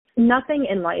Nothing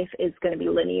in life is going to be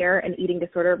linear, and eating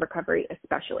disorder recovery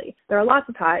especially. There are lots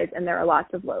of highs and there are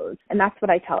lots of lows, and that's what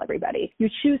I tell everybody. You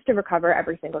choose to recover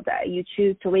every single day. You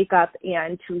choose to wake up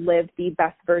and to live the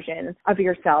best version of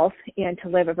yourself, and to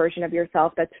live a version of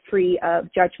yourself that's free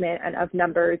of judgment and of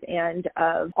numbers and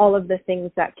of all of the things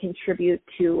that contribute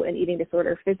to an eating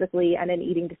disorder physically and an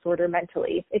eating disorder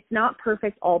mentally. It's not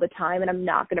perfect all the time, and I'm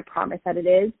not going to promise that it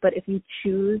is, but if you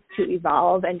choose to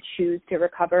evolve and choose to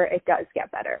recover, it does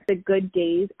get better. The good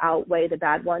days outweigh the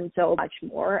bad ones so much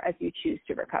more as you choose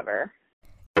to recover.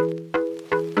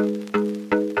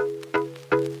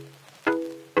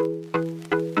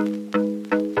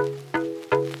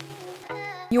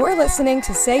 You're listening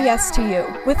to Say Yes to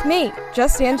You with me,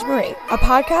 Just Ange Marie, a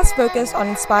podcast focused on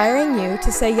inspiring you to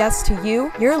say yes to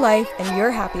you, your life, and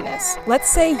your happiness. Let's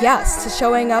say yes to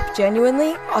showing up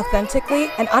genuinely, authentically,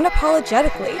 and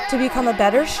unapologetically to become a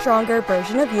better, stronger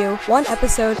version of you, one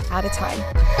episode at a time.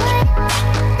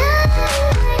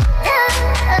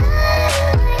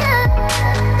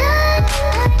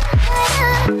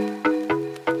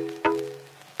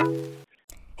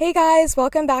 Hey guys,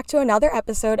 welcome back to another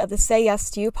episode of the Say Yes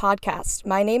to You podcast.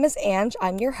 My name is Ange,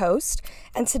 I'm your host,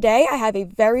 and today I have a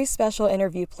very special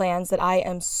interview planned that I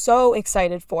am so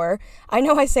excited for. I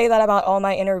know I say that about all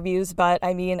my interviews, but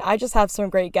I just have some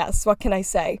great guests. What can I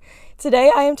say?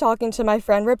 Today I am talking to my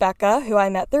friend Rebecca, who I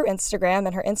met through Instagram,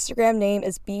 and her Instagram name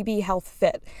is BB Health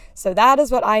Fit. So that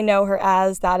is what I know her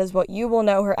as. That is what you will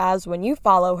know her as when you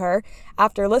follow her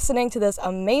after listening to this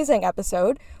amazing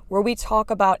episode where we talk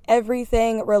about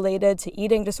everything related to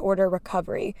eating disorder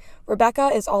recovery. Rebecca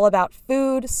is all about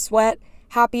food, sweat,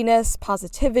 happiness,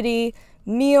 positivity,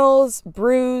 meals,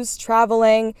 brews,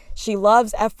 traveling. She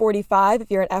loves F45. If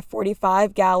you're an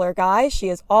F45 gal or guy, she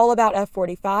is all about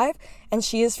F45, and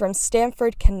she is from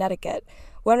Stamford, Connecticut.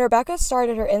 When Rebecca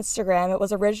started her Instagram, it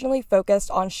was originally focused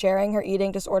on sharing her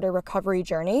eating disorder recovery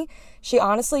journey. She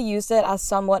honestly used it as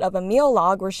somewhat of a meal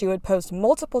log where she would post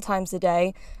multiple times a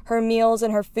day her meals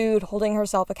and her food, holding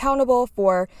herself accountable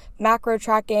for macro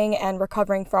tracking and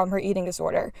recovering from her eating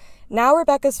disorder. Now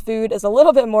Rebecca's food is a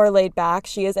little bit more laid back.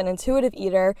 She is an intuitive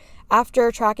eater.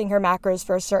 After tracking her macros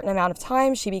for a certain amount of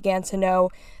time, she began to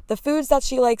know the foods that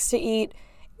she likes to eat,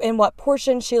 in what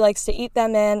portions she likes to eat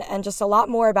them in, and just a lot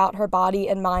more about her body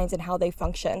and mind and how they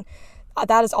function.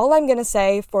 That is all I'm going to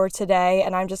say for today,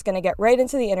 and I'm just going to get right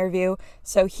into the interview.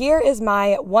 So here is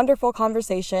my wonderful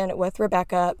conversation with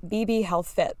Rebecca, BB Health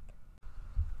Fit.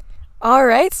 All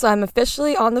right, so I'm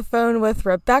officially on the phone with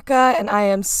Rebecca, and I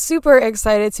am super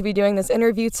excited to be doing this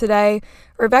interview today.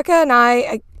 Rebecca and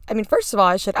I first of all,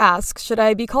 I should ask, should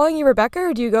I be calling you Rebecca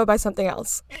or do you go by something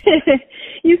else?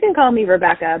 You can call me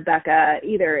Rebecca, Becca,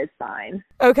 either is fine.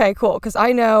 Okay, cool, because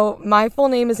I know my full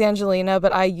name is Angelina,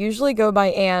 but I usually go by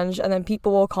Ange, and then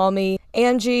people will call me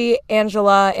Angie,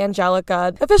 Angela,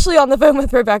 Angelica. Officially on the phone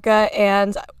with Rebecca,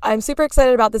 and I'm super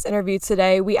excited about this interview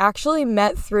today. We actually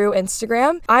met through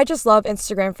Instagram. I just love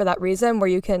Instagram for that reason, where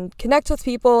you can connect with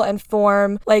people and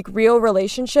form like real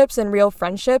relationships and real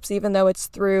friendships, even though it's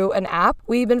through an app.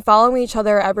 We've been following each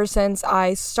other ever since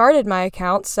I started my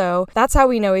account, so that's how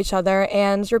we know each other.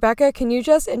 And Rebecca, can you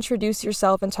just introduce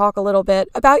yourself and talk a little bit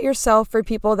about yourself for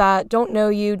people that don't know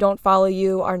you, don't follow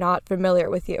you, are not familiar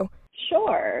with you?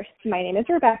 Sure. My name is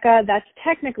Rebecca. That's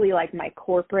technically like my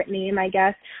corporate name, I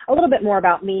guess. A little bit more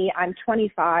about me. I'm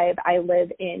 25. I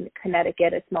live in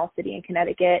Connecticut, a small city in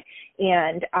Connecticut,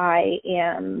 and I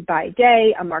am by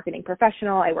day a marketing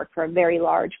professional. I work for a very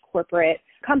large corporate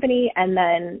company. And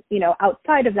then,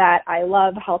 outside of that, I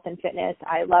love health and fitness.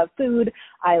 I love food.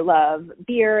 I love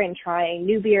beer and trying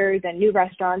new beers and new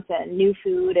restaurants and new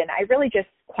food. And I really just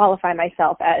qualify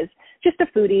myself as just a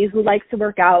foodie who likes to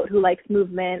work out, who likes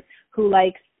movement, who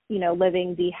likes,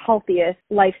 living the healthiest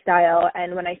lifestyle.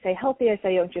 And when I say healthiest,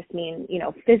 I don't just mean,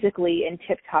 physically in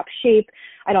tip-top shape.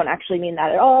 I don't actually mean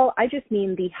that at all. I just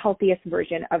mean the healthiest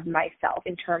version of myself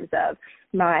in terms of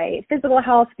my physical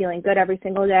health, feeling good every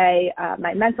single day,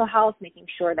 my mental health, making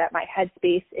sure that my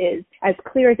headspace is as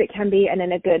clear as it can be and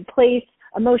in a good place,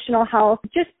 emotional health,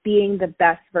 just being the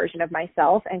best version of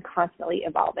myself and constantly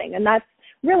evolving. And that's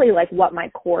really like what my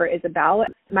core is about.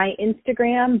 My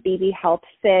Instagram, BB Health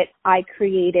Fit, I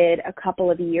created a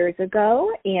couple of years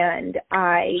ago, and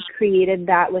I created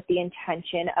that with the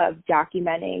intention of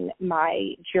documenting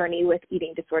my journey with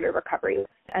eating disorder recovery.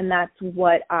 And that's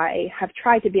what I have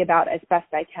tried to be about as best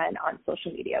I can on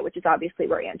social media, which is obviously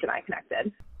where Ange and I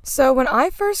connected. So when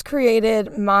I first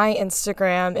created my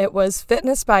Instagram, it was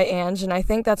Fitness by Ange, and I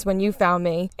think that's when you found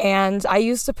me. And I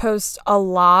used to post a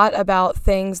lot about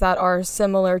things that are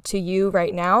similar to you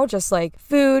right now, just like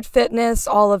food, fitness,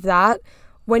 all of that.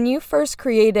 When you first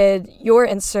created your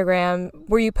Instagram,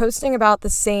 were you posting about the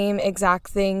same exact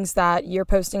things that you're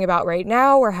posting about right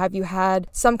now, or have you had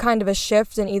some kind of a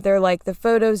shift in either like the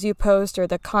photos you post or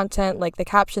the content, like the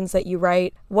captions that you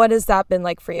write? What has that been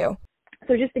like for you?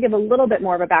 So just to give a little bit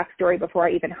more of a backstory before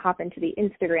I even hop into the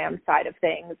Instagram side of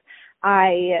things,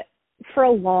 I, for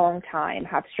a long time,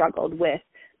 have struggled with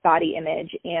body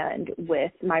image and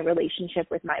with my relationship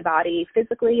with my body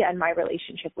physically and my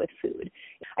relationship with food.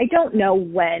 I don't know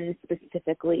when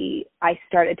specifically I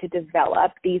started to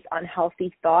develop these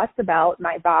unhealthy thoughts about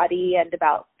my body and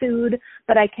about food,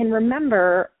 but I can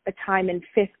remember a time in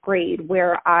 5th grade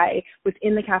where I was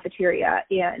in the cafeteria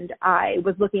and I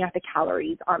was looking at the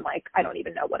calories on, like, I don't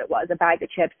even know what it was, a bag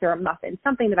of chips or a muffin,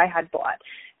 something that I had bought.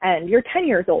 And you're 10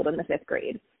 years old in the 5th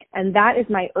grade. And that is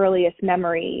my earliest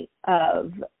memory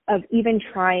of even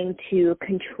trying to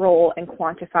control and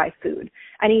quantify food.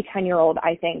 Any 10-year-old,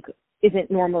 I think, isn't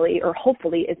normally, or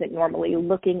hopefully isn't normally,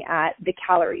 looking at the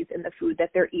calories in the food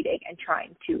that they're eating and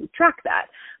trying to track that.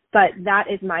 But that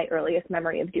is my earliest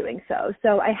memory of doing so.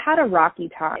 So I had a rocky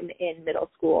time in middle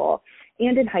school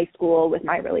and in high school with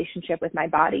my relationship with my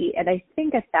body. And I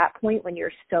think at that point, when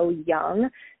you're so young,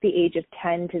 the age of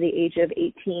 10 to the age of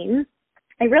 18,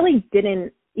 I really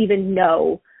didn't even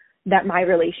know that my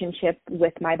relationship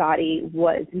with my body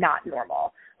was not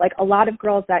normal. Like, a lot of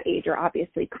girls that age are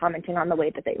obviously commenting on the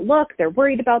way that they look. They're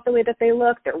worried about the way that they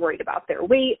look. They're worried about their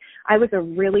weight. I was a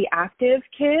really active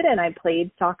kid, and I played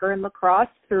soccer and lacrosse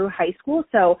through high school.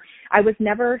 So I was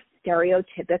never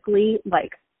stereotypically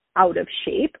like out of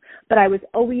shape, but I was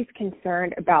always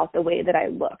concerned about the way that I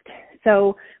looked.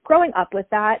 So growing up with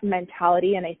that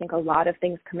mentality, and I think a lot of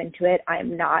things come into it,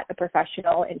 I'm not a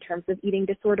professional in terms of eating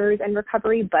disorders and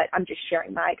recovery, but I'm just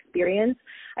sharing my experience.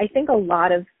 I think a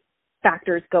lot of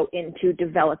factors go into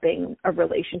developing a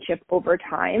relationship over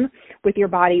time with your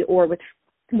body or with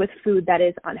food that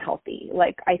is unhealthy.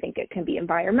 Like, I think it can be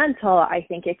environmental. I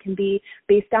think it can be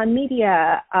based on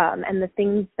media and the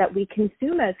things that we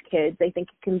consume as kids. I think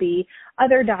it can be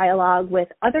other dialogue with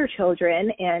other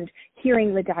children and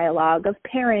hearing the dialogue of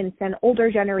parents and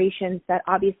older generations that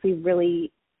obviously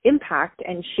really impact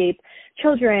and shape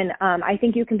children. I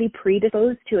think you can be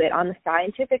predisposed to it on the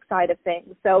scientific side of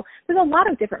things. So there's a lot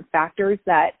of different factors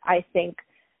that I think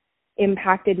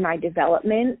impacted my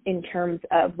development in terms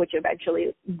of what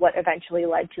eventually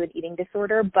led to an eating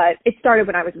disorder. But it started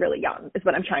when I was really young, is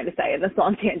what I'm trying to say in this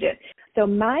long tangent. So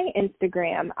my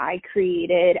Instagram, I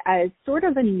created as sort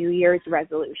of a New Year's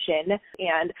resolution.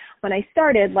 And when I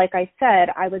started, like I said,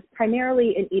 I was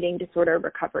primarily an eating disorder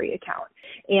recovery account.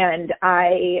 And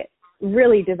I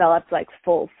really developed like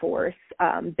full force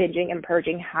binging and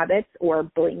purging habits, or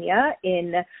bulimia,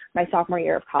 in my sophomore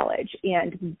year of college.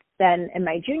 And then in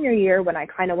my junior year, when I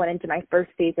kind of went into my first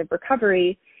phase of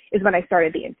recovery, is when I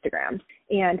started the Instagram.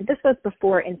 And this was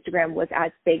before Instagram was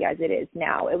as big as it is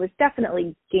now. It was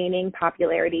definitely gaining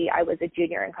popularity. I was a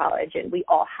junior in college and we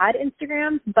all had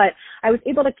Instagrams, but I was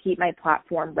able to keep my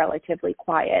platform relatively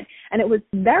quiet. And it was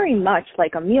very much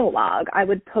like a meal log. I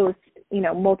would post,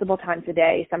 multiple times a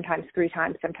day, sometimes 3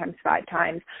 times, sometimes 5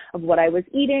 times, of what I was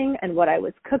eating and what I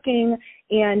was cooking.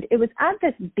 And it was at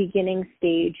this beginning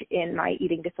stage in my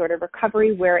eating disorder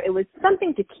recovery where it was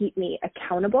something to keep me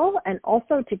accountable and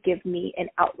also to give me an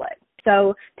outlet.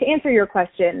 So to answer your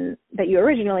question that you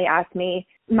originally asked me,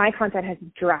 my content has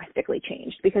drastically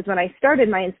changed, because when I started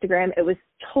my Instagram, it was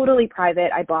totally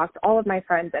private. I blocked all of my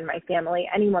friends and my family,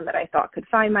 anyone that I thought could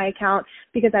find my account,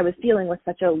 because I was dealing with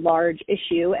such a large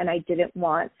issue and I didn't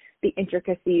want the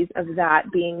intricacies of that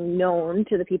being known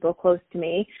to the people close to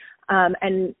me.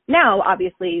 And now,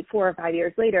 obviously, 4 or 5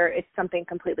 years later, it's something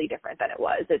completely different than it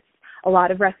was. It's a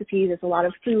lot of recipes, it's a lot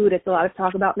of food, it's a lot of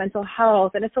talk about mental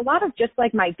health, and it's a lot of just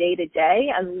like my day-to-day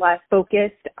and less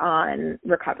focused on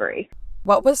recovery.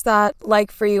 What was that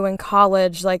like for you in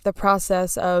college, like the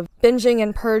process of binging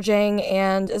and purging?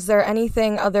 And is there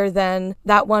anything other than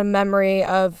that one memory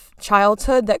of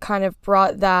childhood that kind of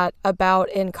brought that about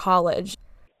in college?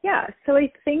 Yeah, so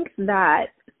I think that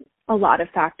a lot of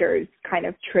factors kind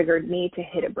of triggered me to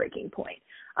hit a breaking point.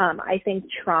 I think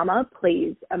trauma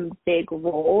plays a big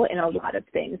role in a lot of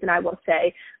things. And I will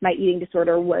say my eating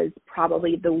disorder was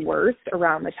probably the worst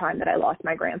around the time that I lost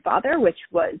my grandfather, which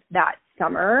was that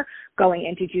summer going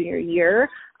into junior year.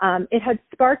 It had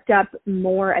sparked up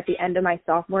more at the end of my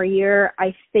sophomore year.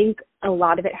 I think a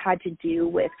lot of it had to do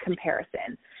with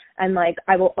comparison. And like,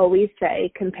 I will always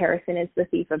say comparison is the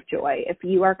thief of joy. If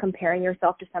you are comparing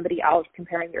yourself to somebody else,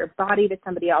 comparing your body to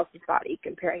somebody else's body,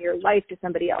 comparing your life to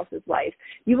somebody else's life,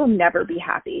 you will never be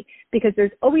happy, because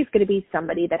there's always going to be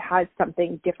somebody that has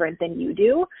something different than you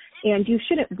do, and you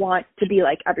shouldn't want to be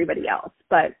like everybody else.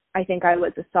 But I think I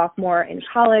was a sophomore in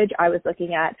college. I was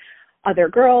looking at other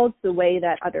girls, the way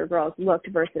that other girls looked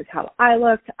versus how I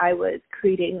looked. I was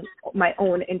creating my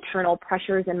own internal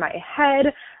pressures in my head,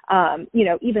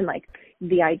 even like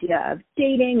the idea of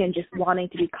dating and just wanting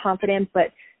to be confident,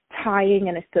 but tying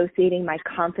and associating my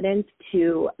confidence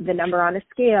to the number on a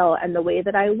scale and the way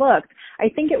that I looked. I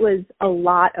think it was a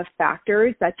lot of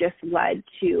factors that just led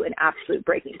to an absolute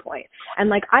breaking point. And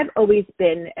like, I've always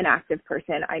been an active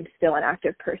person. I'm still an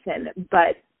active person,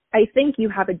 but I think you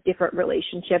have a different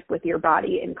relationship with your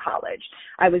body in college.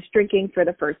 I was drinking for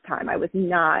the first time. I was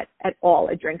not at all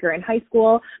a drinker in high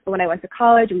school, but when I went to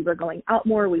college, we were going out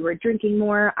more, we were drinking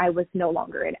more. I was no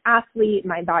longer an athlete.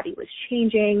 My body was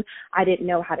changing. I didn't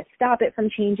know how to stop it from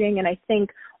changing. And I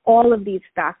think all of these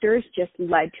factors just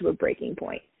led to a breaking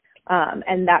point.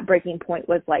 And that breaking point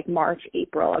was like March,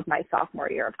 April of my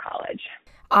sophomore year of college.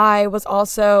 I was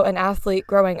also an athlete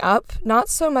growing up, not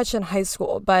so much in high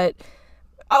school, but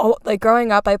like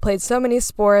growing up, I played so many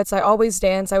sports. I always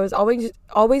danced. I was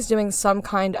always doing some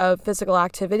kind of physical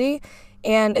activity.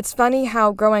 And it's funny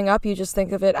how growing up, you just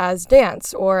think of it as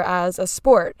dance or as a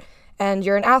sport. And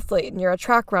you're an athlete and you're a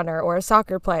track runner or a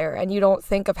soccer player. And you don't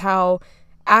think of how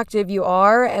active you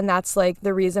are. And that's like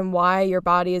the reason why your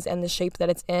body is in the shape that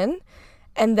it's in.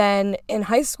 And then in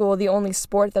high school, the only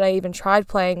sport that I even tried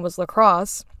playing was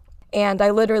lacrosse. And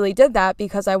I literally did that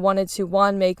because I wanted to,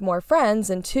 one, make more friends,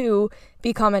 and two,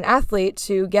 become an athlete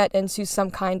to get into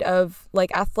some kind of like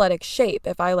athletic shape.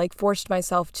 If I like forced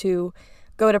myself to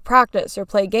go to practice or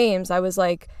play games, I was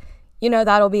like,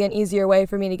 that'll be an easier way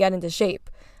for me to get into shape.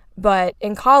 But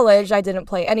in college, I didn't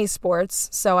play any sports.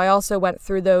 So I also went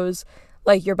through those,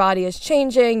 like, your body is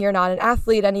changing, you're not an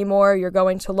athlete anymore, you're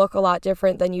going to look a lot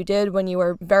different than you did when you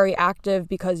were very active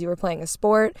because you were playing a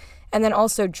sport. And then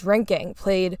also drinking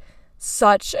played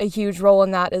such a huge role in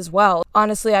that as well.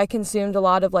 Honestly, I consumed a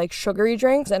lot of like sugary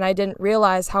drinks, and I didn't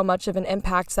realize how much of an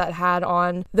impact that had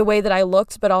on the way that I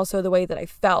looked, but also the way that I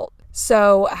felt.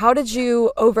 So how did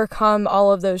you overcome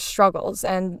all of those struggles,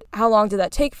 and how long did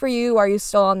that take for you? Are you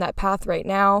still on that path right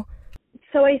now?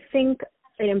 So I think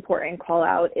an important call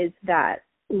out is that,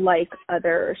 like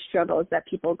other struggles that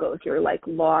people go through, like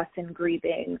loss and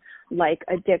grieving, like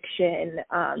addiction,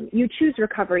 you choose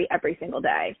recovery every single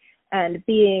day. And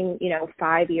being,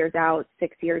 5 years out,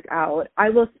 6 years out, I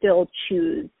will still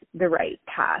choose the right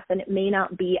path. And it may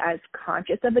not be as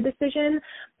conscious of a decision,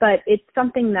 but it's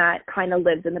something that kind of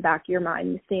lives in the back of your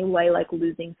mind, the same way like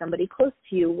losing somebody close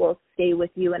to you will stay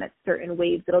with you in a certain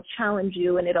ways. It'll challenge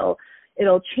you and it'll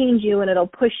change you and it'll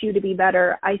push you to be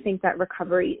better. I think that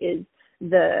recovery is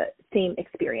the same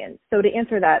experience. So to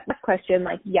answer that question,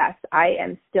 like, yes, I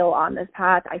am still on this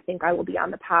path. I think I will be on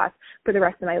the path for the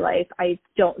rest of my life. I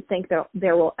don't think that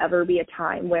there will ever be a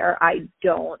time where I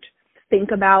don't think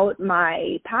about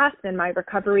my past and my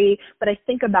recovery, but I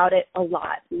think about it a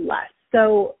lot less.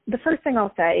 So the first thing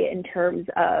I'll say in terms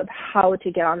of how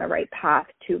to get on the right path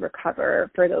to recover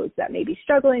for those that may be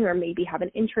struggling or maybe have an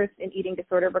interest in eating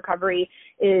disorder recovery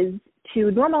is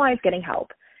to normalize getting help.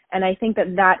 And I think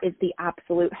that is the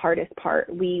absolute hardest part.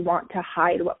 We want to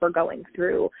hide what we're going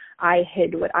through. I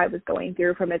hid what I was going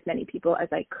through from as many people as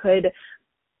I could,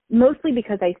 mostly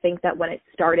because I think that when it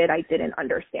started, I didn't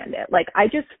understand it. Like, I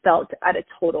just felt at a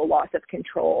total loss of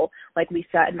control. Like we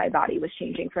said, my body was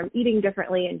changing from eating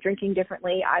differently and drinking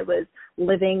differently. I was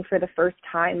living for the first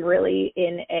time really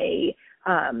in a,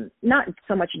 not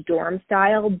so much dorm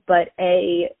style, but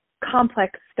a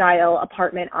complex style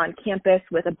apartment on campus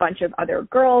with a bunch of other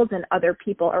girls and other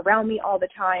people around me all the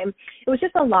time. It was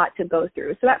just a lot to go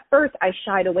through. So at first I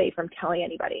shied away from telling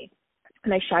anybody,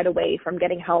 and I shied away from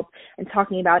getting help and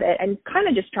talking about it, and kind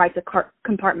of just tried to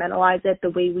compartmentalize it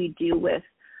the way we do with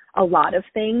a lot of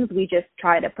things. We just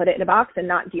try to put it in a box and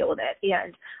not deal with it.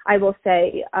 And I will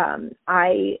say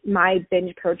my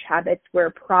binge purge habits were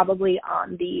probably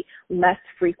on the less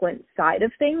frequent side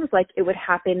of things. Like, it would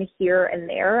happen here and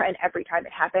there, and every time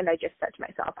it happened, I just said to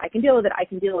myself, I can deal with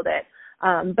it.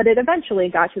 But it eventually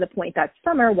got to the point that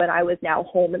summer, when I was now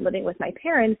home and living with my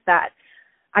parents, that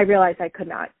I realized I could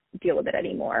not deal with it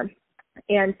anymore.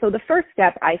 And so the first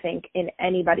step, I think, in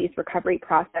anybody's recovery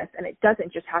process, and it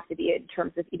doesn't just have to be in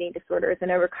terms of eating disorders,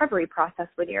 in a recovery process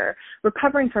when you're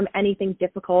recovering from anything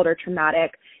difficult or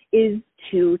traumatic, is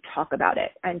to talk about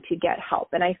it and to get help.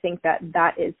 And I think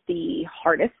that is the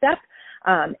hardest step.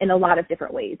 in a lot of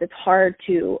different ways. It's hard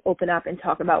to open up and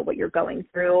talk about what you're going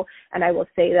through. And I will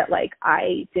say that, like,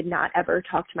 I did not ever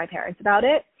talk to my parents about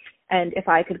it. And if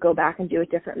I could go back and do it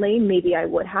differently, maybe I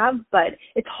would have. But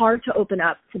it's hard to open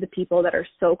up to the people that are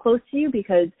so close to you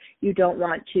because you don't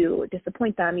want to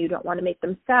disappoint them. You don't want to make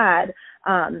them sad.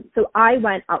 So I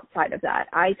went outside of that.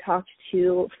 I talked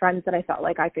to friends that I felt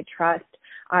like I could trust.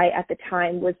 I, at the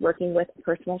time, was working with a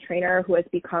personal trainer who has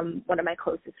become one of my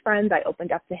closest friends. I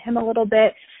opened up to him a little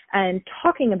bit, and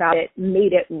talking about it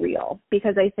made it real,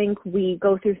 because I think we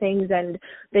go through things and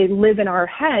they live in our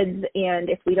heads, and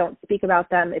if we don't speak about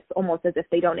them, it's almost as if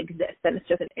they don't exist, and it's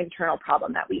just an internal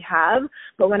problem that we have.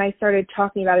 But when I started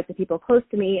talking about it to people close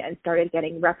to me and started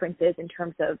getting references in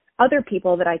terms of other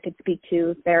people that I could speak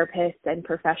to, therapists and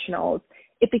professionals,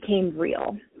 it became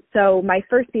real. So my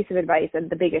first piece of advice, and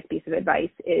the biggest piece of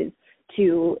advice, is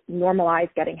to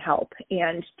normalize getting help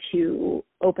and to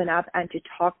open up and to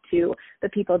talk to the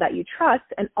people that you trust,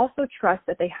 and also trust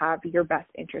that they have your best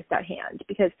interest at hand.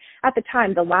 Because at the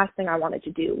time, the last thing I wanted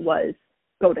to do was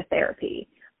go to therapy.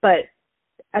 But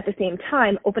at the same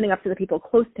time, opening up to the people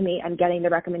close to me and getting the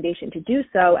recommendation to do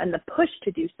so and the push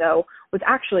to do so was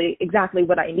actually exactly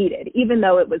what I needed, even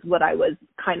though it was what I was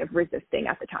kind of resisting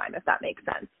at the time, if that makes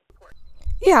sense.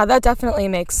 Yeah, that definitely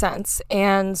makes sense.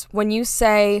 And when you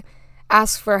say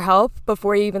ask for help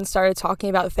before you even started talking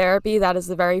about therapy, that is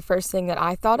the very first thing that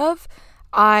I thought of.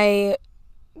 I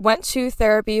went to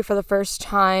therapy for the first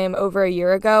time over a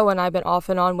year ago, and I've been off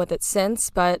and on with it since,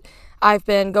 but I've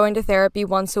been going to therapy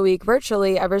once a week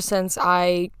virtually ever since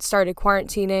I started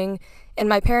quarantining in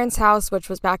my parents' house, which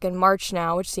was back in March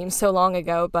now, which seems so long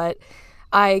ago, but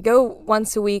I go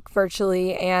once a week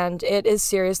virtually, and it is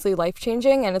seriously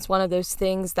life-changing, and it's one of those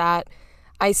things that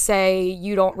I say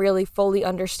you don't really fully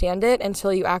understand it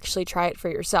until you actually try it for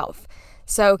yourself.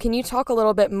 So can you talk a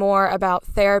little bit more about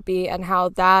therapy and how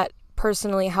that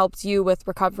personally helped you with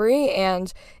recovery,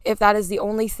 and if that is the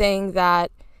only thing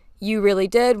that you really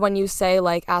did when you say,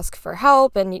 like, ask for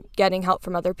help and getting help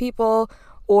from other people,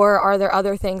 or are there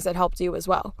other things that helped you as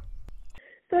well?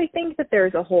 So I think that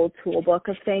there's a whole toolbook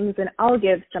of things, and I'll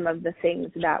give some of the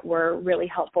things that were really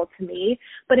helpful to me.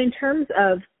 But in terms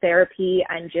of therapy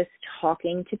and just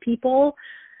talking to people,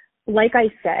 like I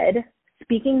said,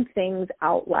 speaking things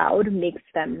out loud makes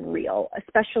them real,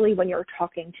 especially when you're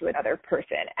talking to another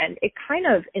person. And it kind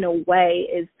of, in a way,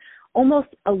 is almost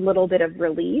a little bit of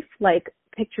relief. Like,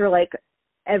 picture like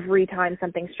every time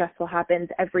something stressful happens,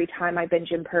 every time I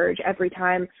binge and purge, every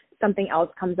time something else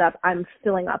comes up, I'm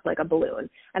filling up like a balloon.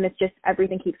 And it's just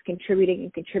everything keeps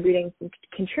contributing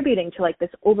to like this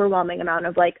overwhelming amount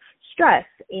of like stress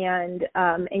and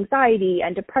anxiety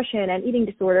and depression and eating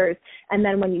disorders. And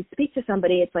then when you speak to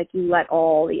somebody, it's like you let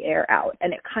all the air out,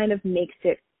 and it kind of makes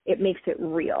it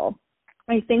real.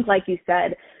 I think, like you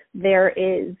said, there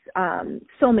is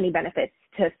so many benefits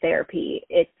to therapy.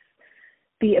 It's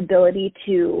the ability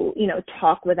to,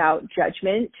 talk without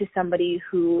judgment to somebody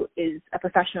who is a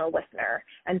professional listener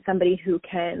and somebody who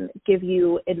can give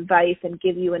you advice and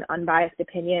give you an unbiased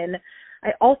opinion.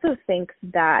 I also think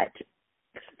that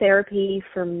therapy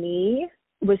for me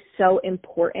was so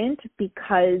important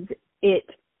because it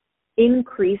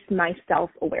increased my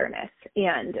self-awareness.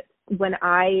 And when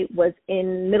I was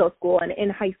in middle school and in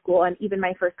high school and even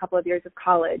my first couple of years of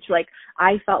college, like,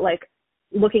 I felt like,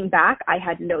 looking back, I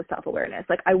had no self-awareness.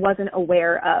 Like, I wasn't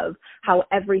aware of how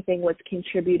everything was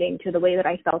contributing to the way that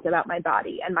I felt about my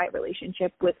body and my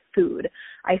relationship with food.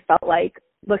 I felt like,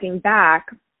 looking back,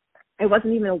 I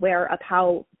wasn't even aware of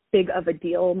how big of a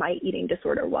deal my eating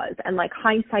disorder was. And like,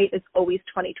 hindsight is always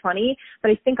 20/20,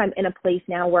 but I think I'm in a place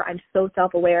now where I'm so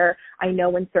self-aware. I know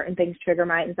when certain things trigger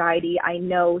my anxiety. I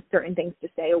know certain things to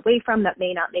stay away from that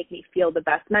may not make me feel the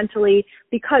best mentally,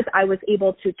 because I was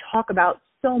able to talk about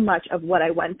so much of what I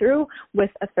went through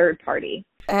with a third party.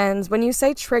 And when you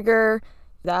say trigger,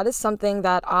 that is something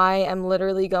that I am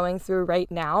literally going through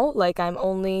right now. Like, I'm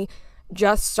only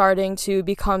just starting to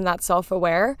become that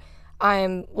self-aware.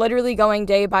 I'm literally going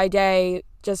day by day,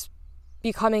 just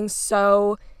becoming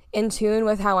so in tune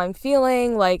with how I'm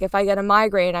feeling. Like, if I get a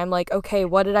migraine, I'm like, okay,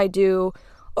 what did I do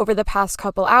over the past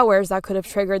couple hours that could have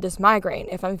triggered this migraine?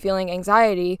 If I'm feeling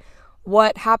anxiety,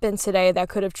 what happened today that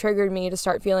could have triggered me to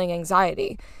start feeling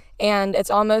anxiety? And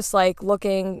it's almost like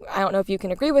looking, I don't know if you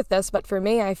can agree with this, but for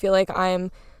me, I feel like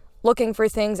I'm looking for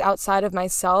things outside of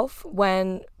myself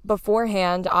when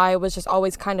beforehand I was just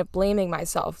always kind of blaming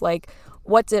myself. Like,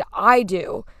 what did I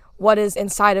do? What is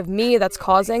inside of me that's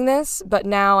causing this? But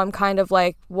now I'm kind of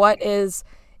like, what is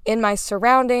in my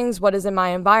surroundings? What is in my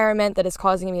environment that is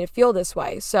causing me to feel this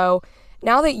way? So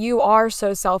now that you are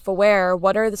so self-aware,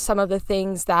 what are some of the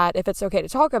things that, if it's okay to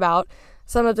talk about,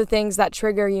 some of the things that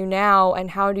trigger you now,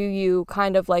 and how do you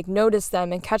kind of like notice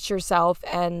them and catch yourself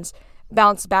and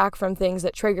bounce back from things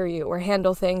that trigger you or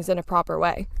handle things in a proper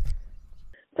way?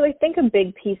 So I think a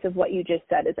big piece of what you just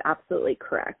said is absolutely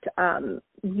correct.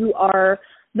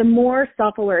 The more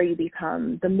self-aware you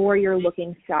become, the more you're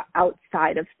looking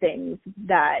outside of things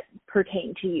that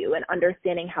pertain to you and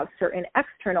understanding how certain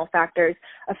external factors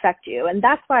affect you. And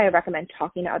that's why I recommend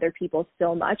talking to other people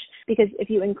so much, because if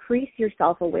you increase your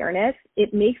self-awareness,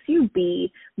 it makes you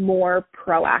be more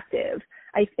proactive.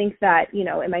 I think that,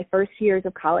 in my first years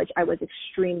of college, I was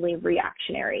extremely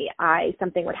reactionary.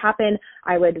 Something would happen,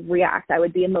 I would react, I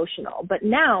would be emotional. But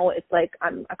now it's like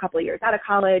I'm a couple of years out of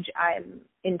college, I'm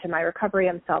into my recovery,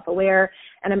 I'm self-aware,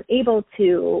 and I'm able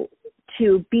to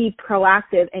be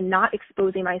proactive and not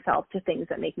exposing myself to things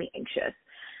that make me anxious.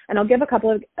 And I'll give a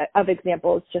couple of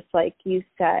examples, just like you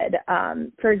said.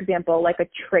 For example, like a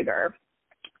trigger.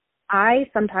 I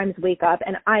sometimes wake up,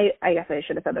 and I guess I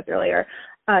should have said this earlier.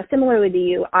 Similarly to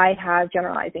you, I have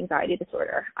generalized anxiety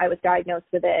disorder. I was diagnosed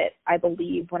with it, I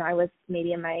believe, when I was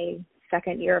maybe in my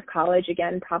second year of college,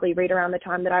 again, probably right around the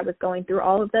time that I was going through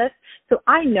all of this. So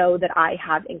I know that I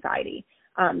have anxiety.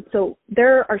 So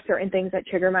there are certain things that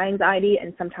trigger my anxiety,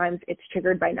 and sometimes it's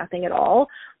triggered by nothing at all.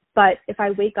 But if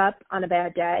I wake up on a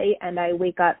bad day and I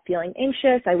wake up feeling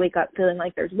anxious, I wake up feeling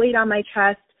like there's weight on my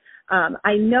chest,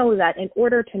 I know that in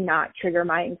order to not trigger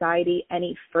my anxiety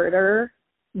any further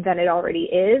than it already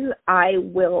is, I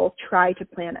will try to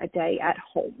plan a day at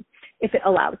home if it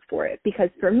allows for it. Because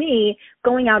for me,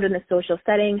 going out in a social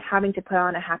setting, having to put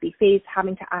on a happy face,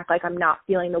 having to act like I'm not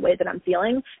feeling the way that I'm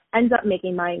feeling, ends up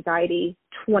making my anxiety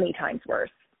 20 times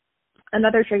worse.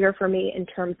 Another trigger for me in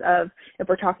terms of, if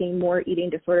we're talking more eating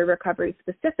disorder recovery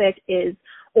specific, is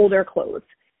older clothes.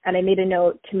 And I made a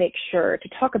note to make sure to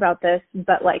talk about this,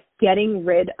 but like getting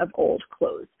rid of old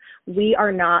clothes. We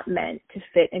are not meant to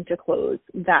fit into clothes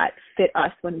that fit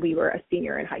us when we were a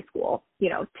senior in high school,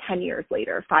 10 years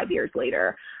later, 5 years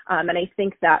later. And I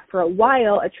think that for a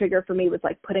while, a trigger for me was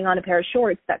like putting on a pair of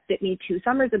shorts that fit me 2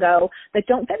 summers ago that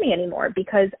don't fit me anymore,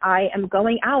 because I am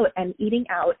going out and eating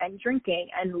out and drinking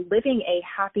and living a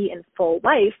happy and full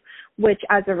life, which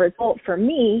as a result for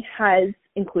me has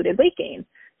included weight gain.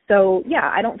 So yeah,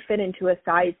 I don't fit into a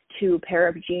size 2 pair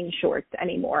of jean shorts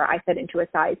anymore. I fit into a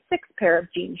size 6 pair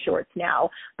of jean shorts now,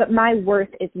 but my worth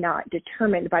is not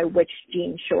determined by which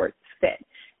jean shorts fit.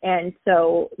 And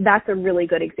so that's a really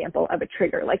good example of a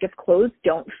trigger. Like if clothes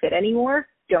don't fit anymore,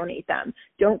 donate them.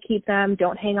 Don't keep them.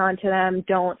 Don't hang on to them.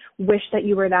 Don't wish that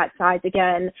you were that size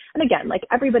again. And again, like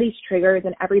everybody's triggers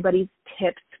and everybody's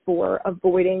tips for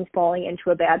avoiding falling into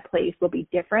a bad place will be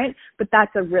different, but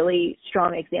that's a really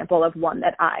strong example of one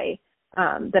that I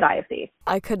have faced.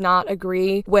 I could not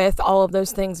agree with all of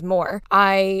those things more.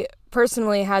 I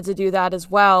personally had to do that as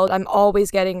well. I'm always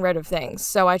getting rid of things.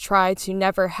 So I try to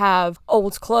never have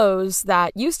old clothes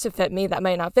that used to fit me that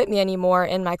might not fit me anymore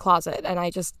in my closet. And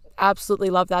I just absolutely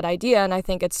love that idea. And I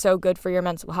think it's so good for your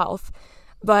mental health.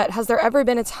 But has there ever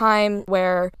been a time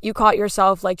where you caught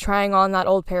yourself like trying on that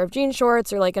old pair of jean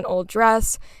shorts or like an old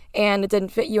dress and it didn't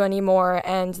fit you anymore?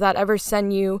 And that ever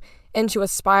send you into a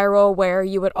spiral where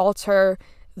you would alter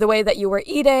the way that you were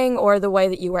eating or the way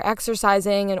that you were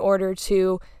exercising in order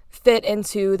to fit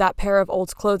into that pair of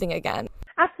old clothing again?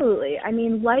 Absolutely. I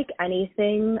mean, like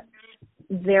anything,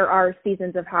 there are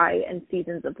seasons of high and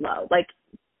seasons of low.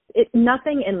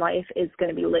 Nothing in life is going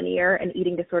to be linear, and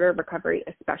eating disorder recovery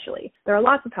especially. There are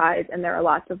lots of highs and there are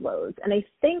lots of lows. And I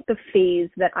think the phrase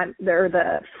that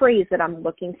I'm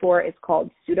looking for is called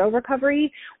pseudo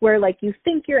recovery, where like you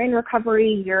think you're in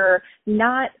recovery, you're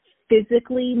not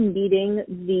physically meeting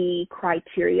the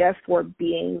criteria for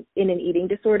being in an eating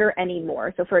disorder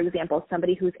anymore. So for example,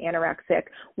 somebody who's anorexic,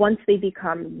 once they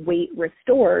become weight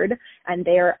restored and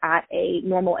they're at a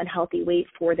normal and healthy weight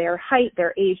for their height,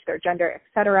 their age, their gender,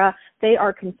 etc., they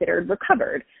are considered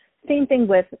recovered. Same thing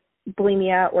with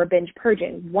bulimia or binge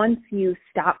purging. Once you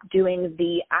stop doing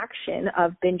the action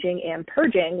of binging and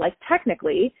purging, like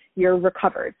technically you're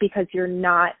recovered because you're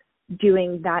not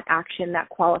doing that action that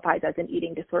qualifies as an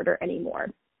eating disorder anymore.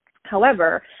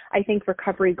 However, I think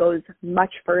recovery goes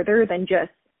much further than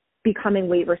just becoming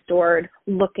weight restored,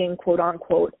 looking quote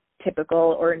unquote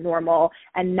typical or normal,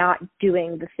 and not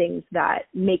doing the things that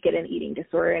make it an eating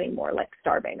disorder anymore, like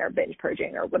starving or binge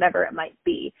purging or whatever it might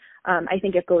be. I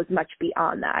think it goes much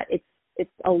beyond that. It's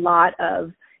a lot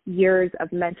of years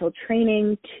of mental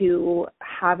training to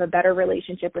have a better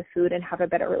relationship with food and have a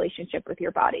better relationship with your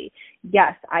body.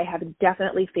 Yes, I have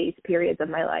definitely faced periods of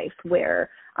my life where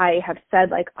I have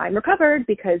said like I'm recovered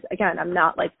because again, I'm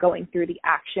not like going through the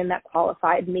action that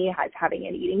qualified me as having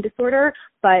an eating disorder.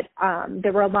 But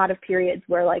there were a lot of periods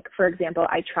where, like, for example,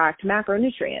 I tracked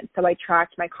macronutrients. So I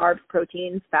tracked my carbs,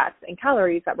 proteins, fats, and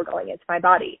calories that were going into my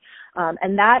body.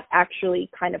 And that actually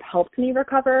kind of helped me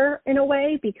recover in a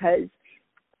way because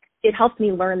it helped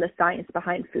me learn the science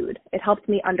behind food. It helped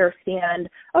me understand,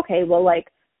 okay, well, like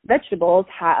vegetables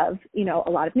have, you know, a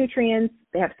lot of nutrients.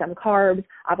 They have some carbs.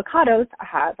 Avocados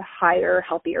have higher,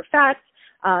 healthier fats.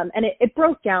 And it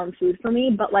broke down food for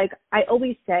me. But like I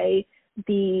always say,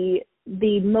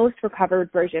 the most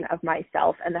recovered version of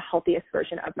myself and the healthiest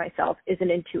version of myself is an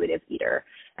intuitive eater.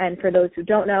 And for those who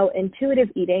don't know, intuitive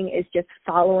eating is just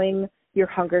following your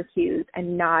hunger cues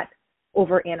and not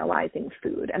overanalyzing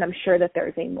food. And I'm sure that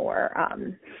there's a more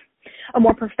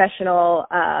professional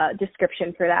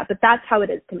description for that. But that's how it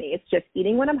is to me. It's just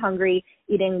eating when I'm hungry,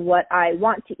 eating what I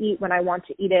want to eat when I want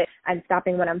to eat it, and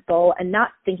stopping when I'm full and not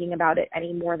thinking about it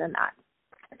any more than that.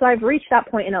 So I've reached that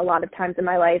point in a lot of times in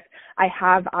my life. I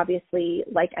have obviously,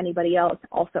 like anybody else,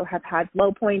 also have had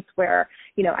low points where,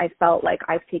 you know, I felt like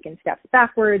I've taken steps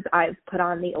backwards. I've put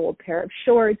on the old pair of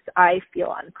shorts. I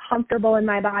feel uncomfortable in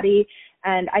my body.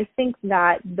 And I think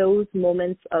that those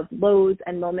moments of lows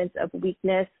and moments of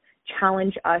weakness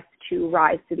challenge us to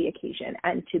rise to the occasion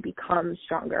and to become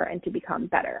stronger and to become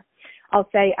better. I'll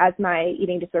say as my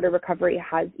eating disorder recovery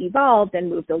has evolved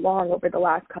and moved along over the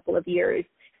last couple of years,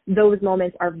 those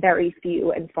moments are very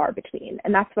few and far between.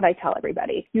 And that's what I tell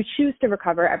everybody. You choose to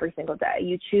recover every single day.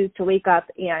 You choose to wake up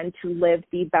and to live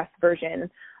the best version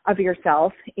of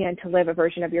yourself and to live a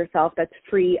version of yourself that's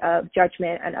free of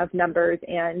judgment and of numbers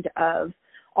and of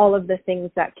all of the things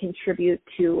that contribute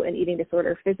to an eating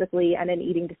disorder physically and an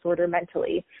eating disorder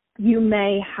mentally. You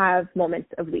may have moments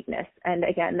of weakness. And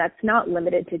again, that's not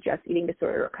limited to just eating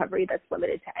disorder recovery. That's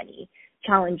limited to any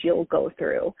challenge you'll go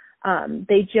through.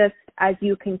 They just, as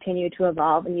you continue to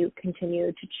evolve and you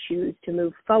continue to choose to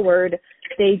move forward,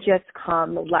 they just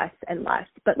come less and less.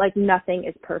 But like nothing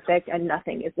is perfect and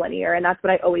nothing is linear. And that's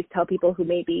what I always tell people who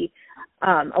may be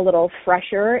a little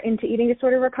fresher into eating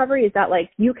disorder recovery is that like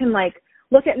you can like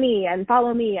look at me and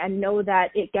follow me and know that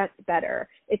it gets better.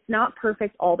 It's not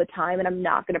perfect all the time, and I'm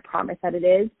not going to promise that it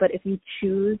is, but if you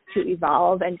choose to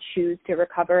evolve and choose to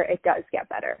recover, it does get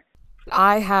better.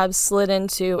 I have slid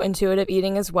into intuitive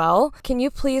eating as well. Can you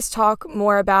please talk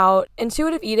more about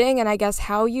intuitive eating and I guess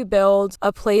how you build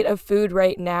a plate of food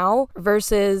right now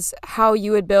versus how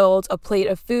you would build a plate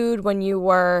of food when you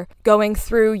were going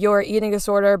through your eating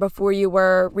disorder before you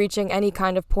were reaching any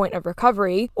kind of point of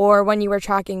recovery or when you were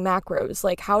tracking macros?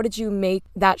 Like, how did you make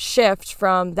that shift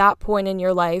from that point in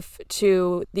your life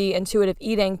to the intuitive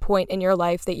eating point in your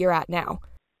life that you're at now?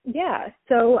 Yeah.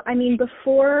 So, I mean,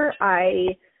 before I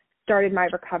started my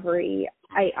recovery,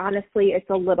 I honestly, it's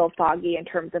a little foggy in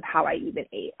terms of how I even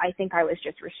ate. I think I was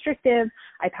just restrictive.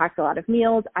 I packed a lot of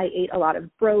meals. I ate a lot of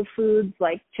bro foods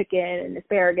like chicken and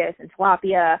asparagus and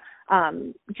tilapia,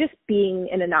 just being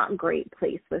in a not great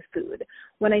place with food.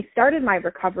 When I started my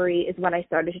recovery is when I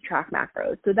started to track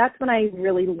macros. So that's when I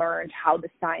really learned how the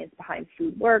science behind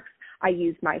food works. I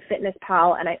used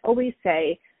MyFitnessPal, and I always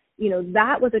say, you know,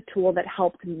 that was a tool that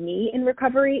helped me in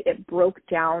recovery. It broke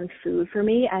down food for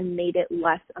me and made it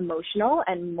less emotional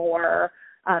and more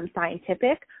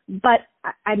scientific. But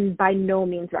I'm by no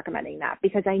means recommending that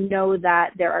because I know that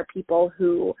there are people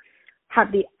who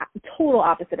have the total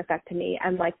opposite effect to me.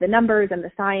 And like the numbers and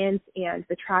the science and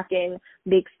the tracking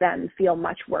makes them feel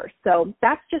much worse. So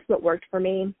that's just what worked for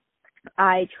me.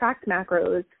 I tracked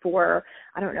macros for,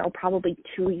 I don't know, probably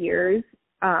 2 years.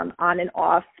 On and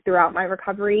off throughout my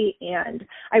recovery. And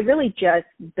I really just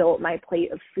built my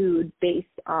plate of food based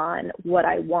on what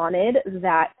I wanted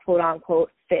that quote unquote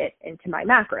fit into my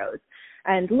macros.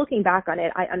 And looking back on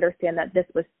it, I understand that this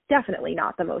was definitely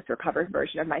not the most recovered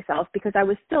version of myself because I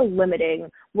was still limiting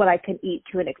what I can eat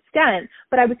to an extent,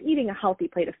 but I was eating a healthy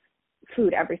plate of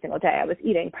food every single day. I was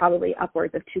eating probably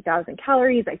upwards of 2,000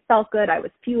 calories. I felt good. I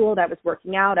was fueled. I was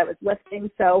working out. I was lifting.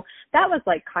 So that was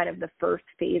like kind of the first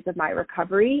phase of my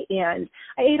recovery. And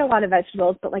I ate a lot of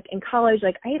vegetables, but like in college,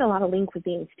 like I ate a lot of lean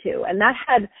cuisines too. And that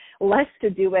had less to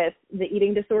do with the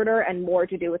eating disorder and more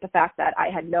to do with the fact that I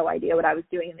had no idea what I was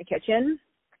doing in the kitchen.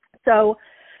 So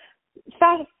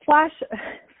fast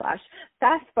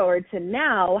forward to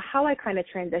now, how I kind of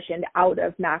transitioned out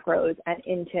of macros and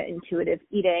into intuitive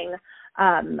eating.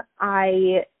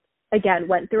 I, again,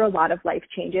 went through a lot of life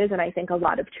changes, and I think a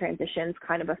lot of transitions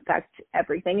kind of affect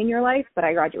everything in your life. But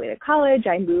I graduated college,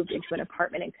 I moved into an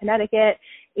apartment in Connecticut,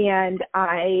 and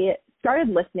I started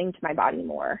listening to my body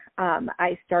more.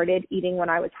 I started eating when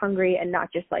I was hungry and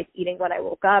not just like eating when I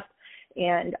woke up.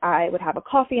 and I would have a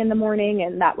coffee in the morning,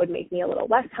 and that would make me a little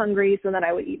less hungry. So then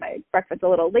I would eat my breakfast a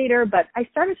little later, but I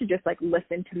started to just like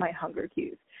listen to my hunger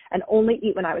cues and only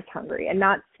eat when I was hungry and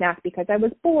not snack because I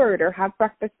was bored, or have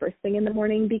breakfast first thing in the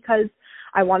morning because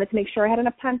I wanted to make sure I had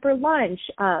enough time for lunch.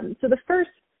 So the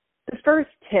first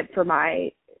tip for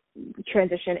my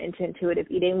transition into intuitive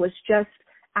eating was just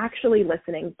actually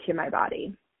listening to my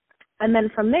body. And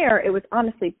then from there, it was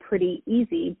honestly pretty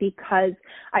easy because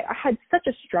I had such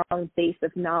a strong base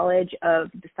of knowledge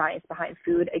of the science behind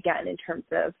food, again, in terms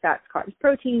of fats, carbs,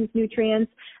 proteins,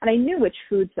 nutrients, and I knew which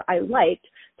foods I liked.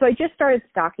 So I just started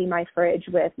stocking my fridge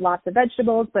with lots of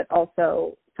vegetables, but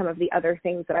also some of the other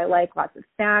things that I like, lots of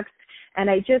snacks. And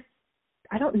I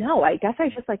don't know, I guess I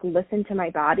just like listened to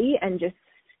my body and just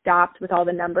stopped with all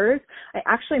the numbers. I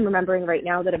actually am remembering right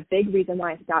now that a big reason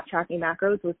why I stopped tracking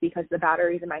macros was because the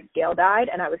batteries in my scale died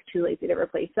and I was too lazy to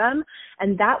replace them.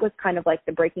 And that was kind of like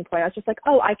the breaking point. I was just like,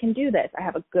 oh, I can do this. I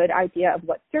have a good idea of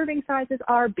what serving sizes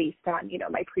are based on,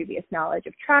 my previous knowledge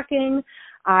of tracking.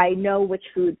 I know which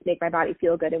foods make my body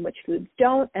feel good and which foods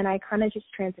don't. And I kind of just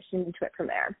transitioned into it from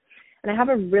there. And I have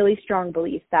a really strong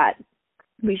belief that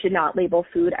we should not label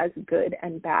food as good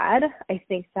and bad. I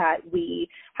think that we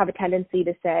have a tendency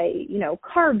to say,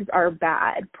 carbs are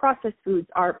bad, processed foods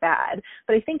are bad,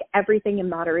 but I think everything in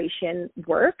moderation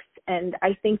works. And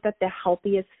I think that the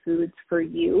healthiest foods for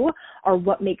you are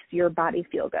what makes your body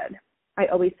feel good. I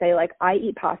always say, I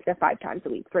eat pasta 5 times a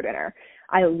week for dinner.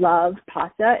 I love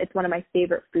pasta. It's one of my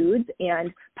favorite foods,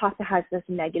 and pasta has this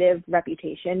negative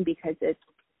reputation because it's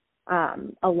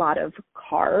a lot of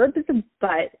carbs,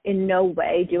 but in no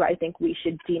way do I think we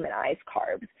should demonize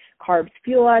carbs. Carbs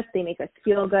fuel us. They make us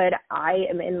feel good. I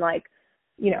am in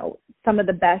some of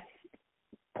the best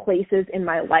places in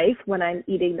my life when I'm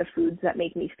eating the foods that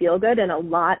make me feel good. And a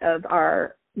lot of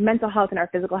our mental health and our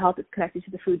physical health is connected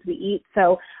to the foods we eat.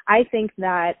 So I think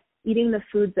that eating the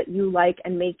foods that you like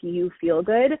and make you feel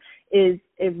good is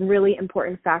a really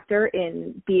important factor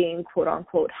in being quote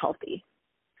unquote healthy.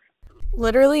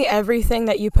 Literally everything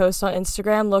that you post on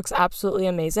Instagram looks absolutely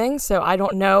amazing. So I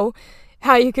don't know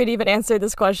how you could even answer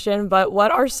this question, but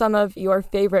what are some of your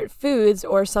favorite foods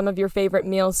or some of your favorite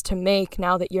meals to make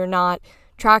now that you're not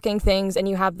tracking things and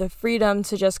you have the freedom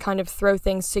to just kind of throw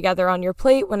things together on your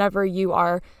plate whenever you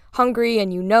are hungry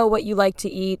and you know what you like to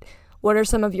eat? What are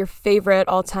some of your favorite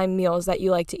all-time meals that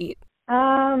you like to eat?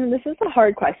 This is a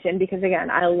hard question because, again,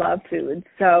 I love food,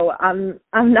 so I'm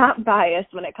not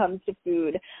biased when it comes to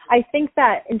food. I think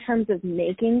that in terms of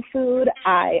making food,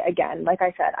 like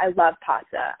I said, I love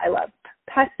pasta. I love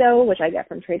pesto, which I get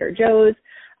from Trader Joe's.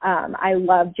 I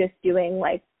love just doing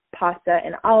pasta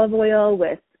in olive oil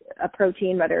with a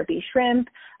protein, whether it be shrimp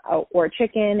or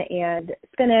chicken and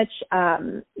spinach.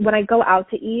 When I go out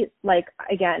to eat,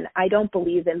 again, I don't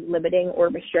believe in limiting or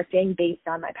restricting based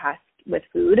on my past with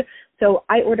food. So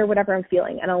I order whatever I'm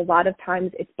feeling. And a lot of times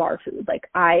it's bar food.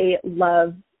 I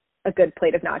love a good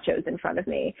plate of nachos in front of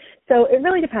me. So it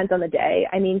really depends on the day.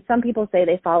 I mean, some people say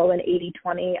they follow an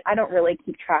 80-20. I don't really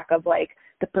keep track of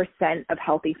the percent of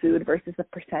healthy food versus the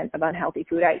percent of unhealthy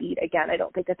food I eat. Again, I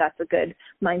don't think that that's a good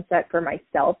mindset for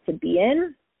myself to be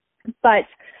in. But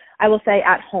I will say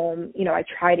at home, I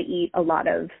try to eat a lot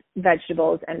of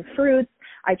vegetables and fruits.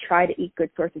 I try to eat good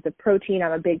sources of protein.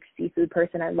 I'm a big seafood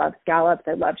person. I love scallops.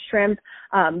 I love shrimp.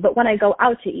 But when I go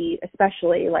out to eat,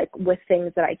 especially with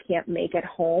things that I can't make at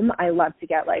home, I love to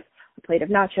get a plate of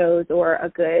nachos or a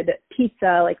good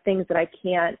pizza, things that I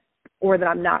can't or that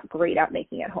I'm not great at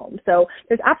making at home. So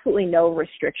there's absolutely no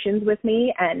restrictions with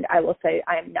me. And I will say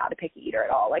I am not a picky eater at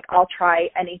all. I'll try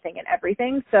anything and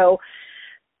everything. So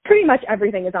pretty much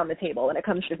everything is on the table when it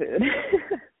comes to food.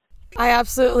 I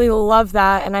absolutely love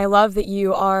that, and I love that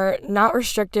you are not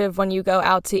restrictive when you go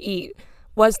out to eat.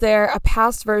 Was there a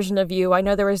past version of you? I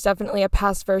know there was definitely a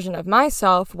past version of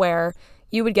myself where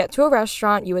you would get to a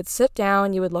restaurant, you would sit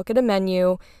down, you would look at a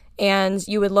menu, and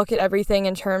you would look at everything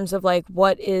in terms of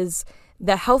what is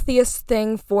the healthiest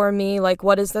thing for me,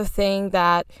 what is the thing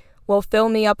that will fill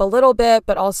me up a little bit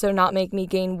but also not make me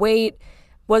gain weight.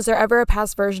 Was there ever a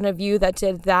past version of you that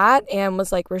did that and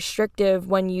was restrictive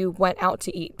when you went out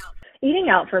to eat? Eating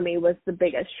out for me was the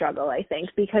biggest struggle, I think,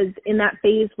 because in that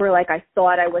phase where I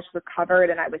thought I was recovered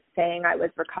and I was saying I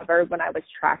was recovered when I was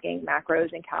tracking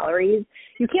macros and calories,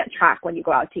 you can't track when you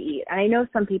go out to eat. And I know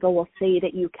some people will say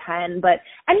that you can, but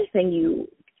anything you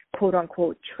quote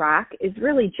unquote track is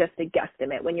really just a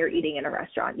guesstimate when you're eating in a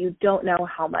restaurant. You don't know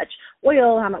how much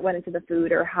oil, how much went into the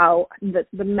food, or how the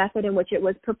method in which it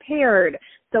was prepared.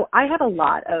 So I have a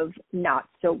lot of not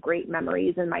so great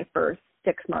memories in my first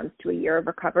 6 months to a year of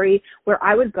recovery, where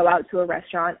I would go out to a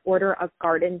restaurant, order a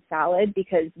garden salad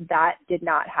because that did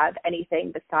not have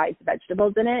anything besides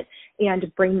vegetables in it,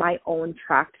 and bring my own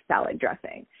tracked salad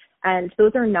dressing. And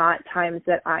those are not times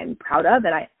that I'm proud of,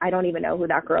 and I don't even know who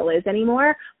that girl is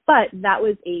anymore, but that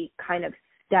was a kind of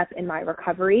step in my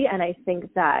recovery. And I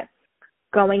think that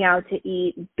going out to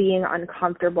eat, being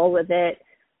uncomfortable with it,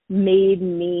 made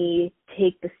me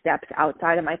take the steps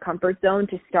outside of my comfort zone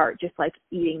to start just like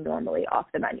eating normally off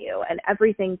the menu. And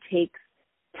everything takes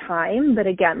time, but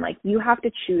again, like you have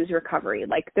to choose recovery.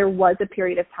 Like there was a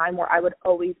period of time where I would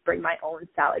always bring my own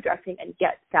salad dressing and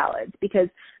get salads because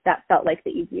that felt like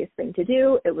the easiest thing to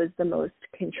do. It was the most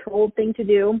controlled thing to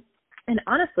do. And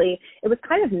honestly, it was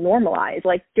kind of normalized.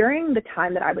 Like during the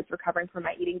time that I was recovering from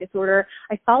my eating disorder,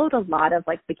 I followed a lot of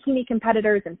like bikini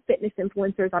competitors and fitness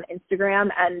influencers on Instagram.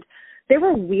 And there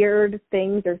were weird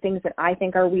things or things that I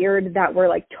think are weird that were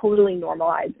like totally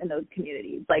normalized in those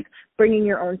communities, like bringing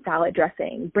your own salad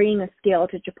dressing, bringing a scale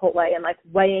to Chipotle and like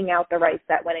weighing out the rice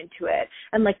that went into it.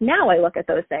 And like now I look at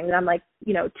those things and I'm like,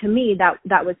 you know, to me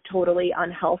that was totally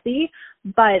unhealthy.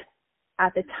 But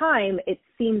at the time, it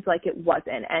seems like it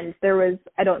wasn't. And there was,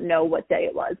 I don't know what day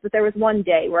it was, but there was one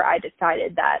day where I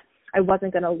decided that I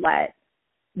wasn't going to let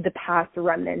the past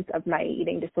remnants of my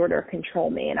eating disorder control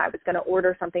me, and I was going to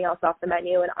order something else off the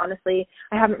menu. And honestly,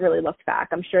 I haven't really looked back.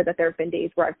 I'm sure that there have been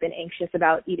days where I've been anxious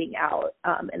about eating out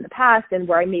in the past and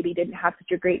where I maybe didn't have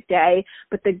such a great day,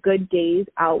 but the good days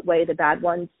outweigh the bad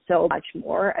ones so much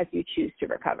more as you choose to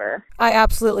recover. I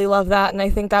absolutely love that, and I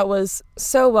think that was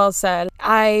so well said.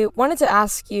 I wanted to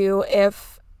ask you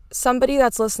if somebody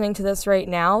that's listening to this right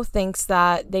now thinks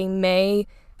that they may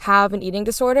have an eating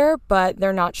disorder, but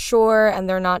they're not sure and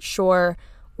they're not sure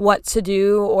what to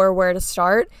do or where to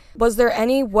start. Was there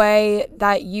any way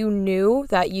that you knew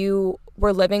that you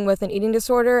were living with an eating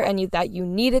disorder and that you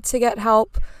needed to get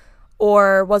help?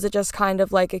 Or was it just kind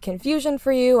of like a confusion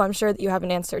for you? I'm sure that you have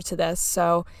an answer to this.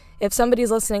 So if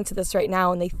somebody's listening to this right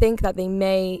now and they think that they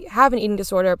may have an eating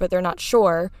disorder, but they're not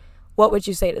sure, what would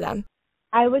you say to them?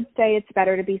 I would say it's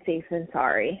better to be safe than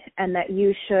sorry, and that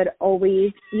you should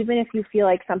always, even if you feel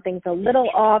like something's a little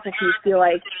off, if you feel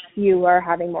like you are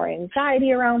having more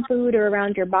anxiety around food or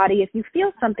around your body, if you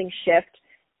feel something shift,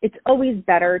 it's always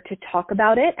better to talk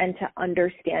about it and to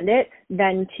understand it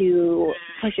than to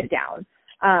push it down.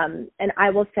 And I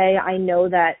will say, I know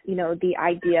that, you know, the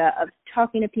idea of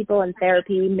talking to people in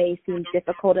therapy may seem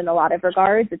difficult in a lot of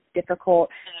regards. It's difficult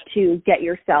to get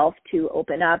yourself to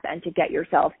open up and to get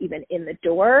yourself even in the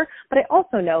door. But I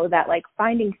also know that like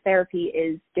finding therapy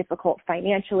is difficult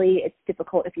financially. It's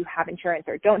difficult if you have insurance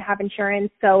or don't have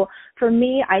insurance. So for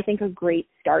me, I think a great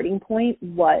starting point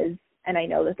was, and I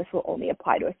know that this will only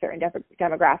apply to a certain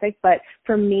demographic, but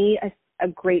for me, a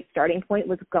great starting point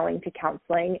was going to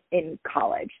counseling in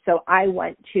college. So I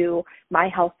went to my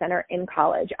health center in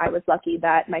college. I was lucky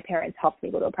that my parents helped me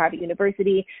go to a private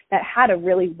university that had a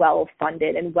really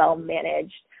well-funded and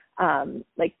well-managed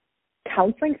like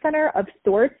counseling center of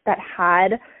sorts that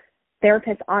had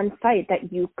therapists on site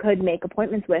that you could make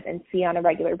appointments with and see on a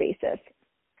regular basis.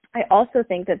 I also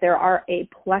think that there are a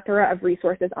plethora of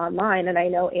resources online, and I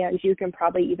know, Ange, you can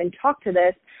probably even talk to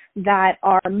this, that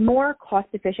are more cost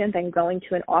efficient than going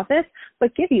to an office,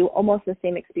 but give you almost the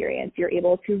same experience. You're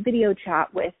able to video chat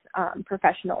with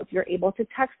professionals. You're able to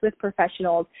text with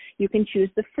professionals. You can choose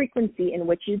the frequency in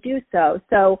which you do so.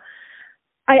 So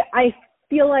I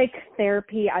feel like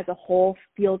therapy as a whole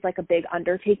feels like a big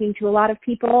undertaking to a lot of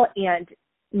people, and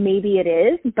maybe it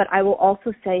is, but I will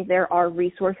also say there are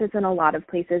resources in a lot of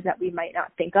places that we might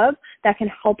not think of that can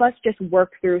help us just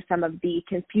work through some of the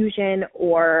confusion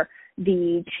or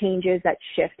the changes that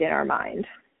shift in our mind.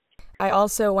 I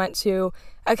also went to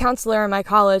a counselor in my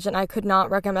college, and I could not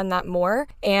recommend that more.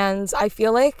 And I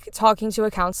feel like talking to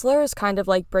a counselor is kind of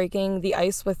like breaking the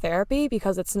ice with therapy,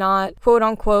 because it's not quote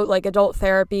unquote like adult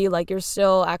therapy. Like you're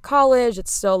still at college.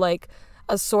 It's still like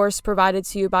a source provided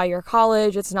to you by your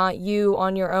college. It's not you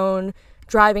on your own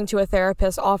driving to a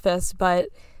therapist's office, but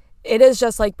it is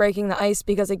just like breaking the ice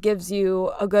because it gives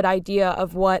you a good idea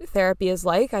of what therapy is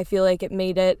like. I feel like it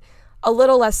made it a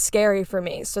little less scary for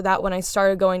me, so that when I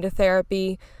started going to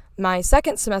therapy my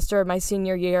second semester of my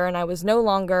senior year and I was no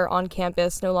longer on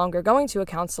campus, no longer going to a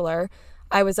counselor,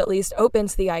 I was at least open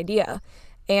to the idea.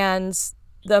 And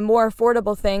the more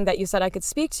affordable thing that you said I could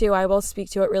speak to, I will speak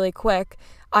to it really quick.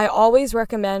 I always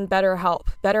recommend BetterHelp.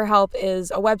 BetterHelp is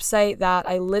a website that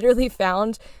I literally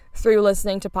found through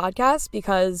listening to podcasts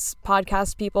because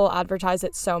podcast people advertise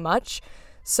it so much.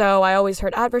 So I always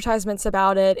heard advertisements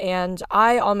about it and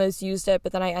I almost used it,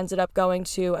 but then I ended up going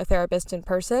to a therapist in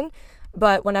person.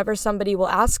 But whenever somebody will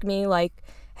ask me, like,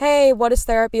 hey, what is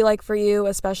therapy like for you,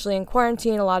 especially in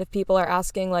quarantine? A lot of people are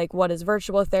asking, like, what is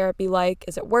virtual therapy like?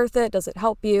 Is it worth it? Does it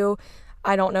help you?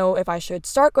 I don't know if I should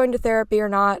start going to therapy or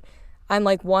not. I'm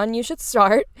like, one, you should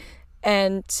start.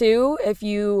 And two, if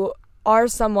you are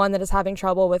someone that is having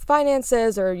trouble with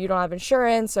finances or you don't have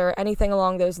insurance or anything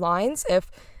along those lines, if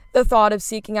the thought of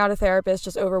seeking out a therapist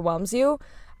just overwhelms you,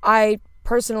 I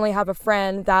personally have a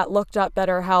friend that looked up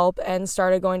BetterHelp and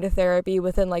started going to therapy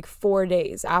within like 4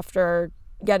 days after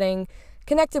getting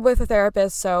connected with a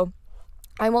therapist. So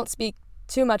I won't speak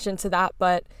too much into that,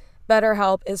 but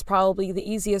BetterHelp is probably the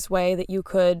easiest way that you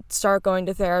could start going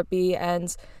to therapy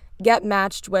and get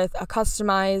matched with a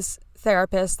customized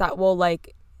therapist that will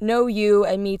like know you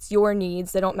and meets your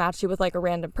needs. They don't match you with like a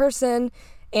random person,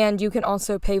 and you can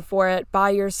also pay for it by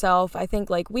yourself, I think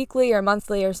like weekly or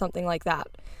monthly or something like that.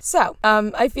 So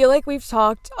I feel like we've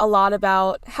talked a lot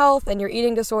about health and your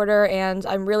eating disorder, and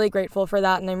I'm really grateful for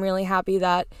that, and I'm really happy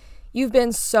that you've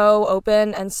been so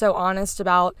open and so honest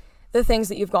about the things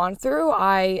that you've gone through.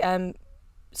 I am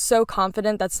so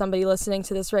confident that somebody listening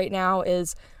to this right now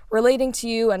is relating to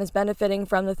you and is benefiting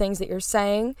from the things that you're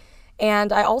saying.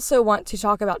 And I also want to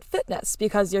talk about fitness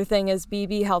because your thing is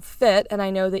BB Health Fit, and I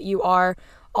know that you are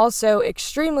also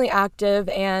extremely active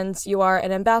and you are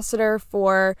an ambassador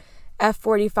for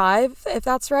F45, if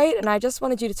that's right. And I just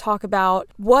wanted you to talk about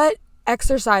what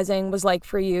exercising was like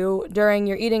for you during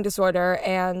your eating disorder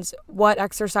and what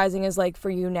exercising is like for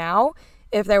you now,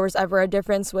 if there was ever a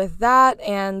difference with that,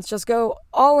 and just go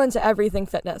all into everything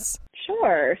fitness.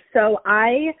 Sure. So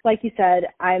I, like you said,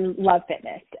 I love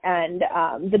fitness, and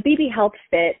the BB Health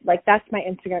Fit, like that's my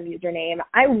Instagram username.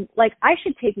 I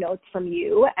should take notes from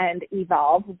you and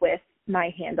evolve with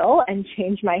my handle and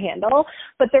change my handle.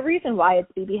 But the reason why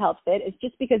it's BB Health Fit is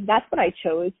just because that's what I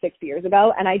chose 6 years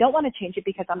ago, and I don't want to change it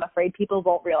because I'm afraid people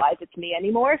won't realize it's me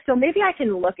anymore. So maybe I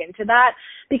can look into that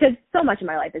because so much of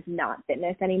my life is not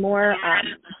fitness anymore,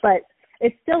 but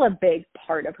it's still a big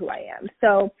part of who I am.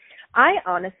 So I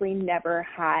honestly never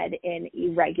had an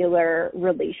irregular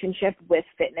relationship with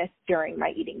fitness during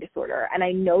my eating disorder. And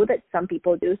I know that some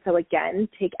people do. So again,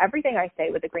 take everything I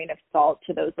say with a grain of salt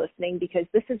to those listening, because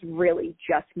this is really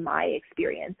just my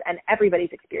experience, and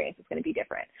everybody's experience is going to be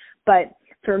different. But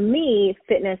for me,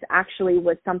 fitness actually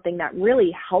was something that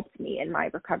really helped me in my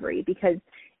recovery because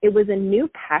it was a new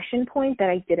passion point that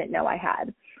I didn't know I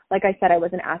had. Like I said, I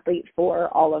was an athlete for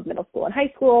all of middle school and high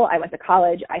school. I went to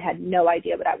college. I had no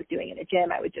idea what I was doing in a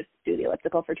gym. I would just do the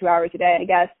elliptical for 2 hours a day, I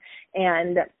guess.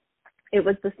 And it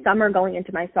was the summer going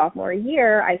into my sophomore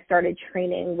year, I started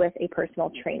training with a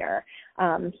personal trainer.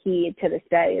 He, to this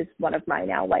day, is one of my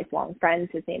now lifelong friends.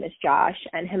 His name is Josh,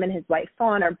 and him and his wife,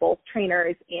 Fawn, are both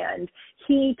trainers. And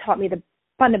he taught me the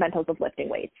fundamentals of lifting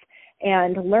weights.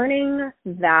 And learning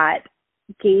that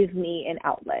gave me an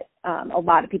outlet. A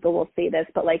lot of people will say this,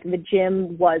 but like the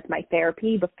gym was my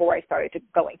therapy before I started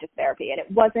going to therapy. And it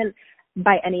wasn't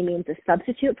by any means a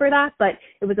substitute for that, but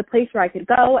it was a place where I could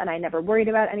go and I never worried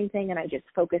about anything. And I just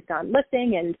focused on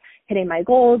lifting and hitting my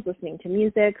goals, listening to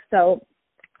music. So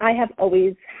I have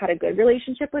always had a good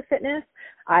relationship with fitness.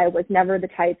 I was never the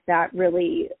type that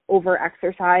really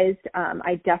over-exercised.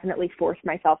 I definitely forced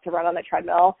myself to run on the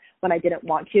treadmill when I didn't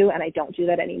want to, and I don't do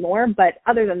that anymore. But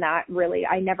other than that, really,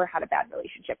 I never had a bad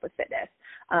relationship with fitness.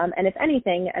 And if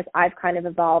anything, as I've kind of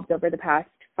evolved over the past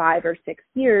 5 or 6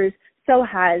 years, so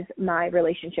has my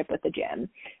relationship with the gym.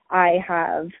 I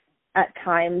have at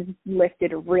times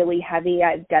lifted really heavy.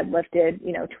 I've deadlifted,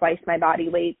 twice my body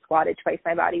weight, squatted twice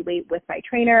my body weight with my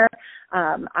trainer.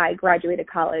 I graduated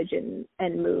college and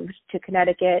moved to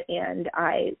Connecticut, and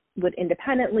I would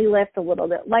independently lift a little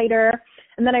bit lighter.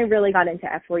 And then I really got into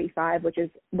F45, which is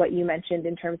what you mentioned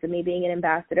in terms of me being an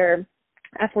ambassador.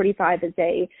 F45 is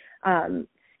a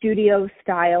studio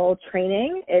style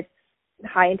training. It's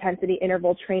high intensity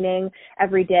interval training.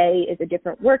 Every day is a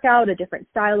different workout, a different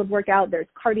style of workout. There's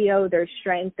cardio, there's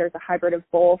strength, there's a hybrid of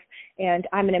both. And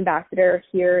I'm an ambassador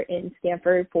here in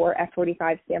Stamford for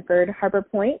F45 Stamford Harbor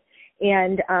Point.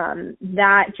 And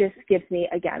that just gives me,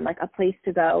 again, like a place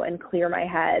to go and clear my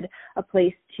head, a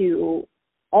place to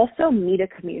also meet a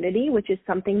community, which is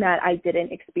something that I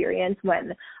didn't experience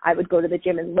when I would go to the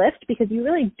gym and lift, because you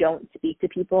really don't speak to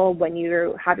people when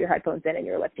you have your headphones in and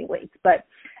you're lifting weights. But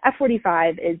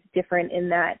F45 is different in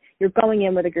that you're going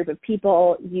in with a group of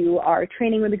people, you are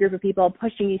training with a group of people,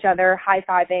 pushing each other,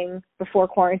 high-fiving before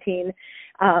quarantine,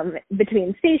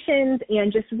 between stations,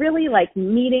 and just really like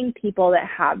meeting people that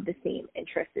have the same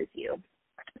interests as you.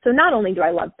 So not only do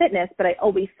I love fitness, but I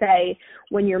always say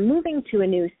when you're moving to a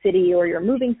new city or you're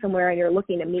moving somewhere and you're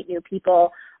looking to meet new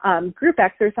people, Group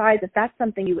exercise, if that's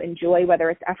something you enjoy, whether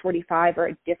it's F45 or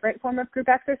a different form of group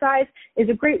exercise, is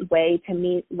a great way to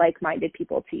meet like-minded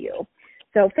people to you.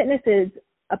 So fitness is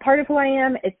a part of who I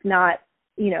am. It's not,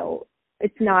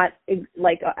 it's not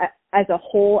like as a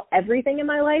whole everything in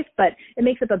my life, but it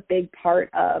makes up a big part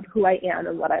of who I am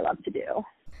and what I love to do.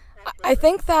 I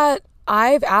think that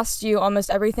I've asked you almost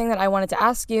everything that I wanted to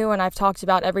ask you, and I've talked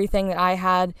about everything that I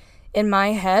had in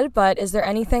my head, but is there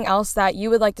anything else that you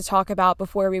would like to talk about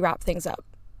before we wrap things up?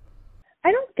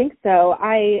 I don't think so.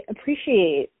 I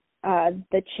appreciate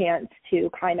the chance to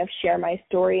kind of share my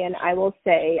story, and I will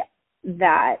say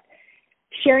that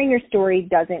sharing your story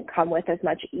doesn't come with as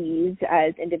much ease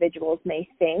as individuals may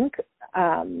think.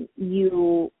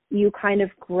 You kind of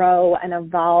grow and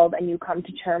evolve, and you come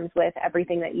to terms with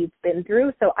everything that you've been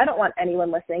through. So I don't want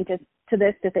anyone listening to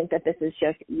this to think that this is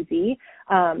just easy.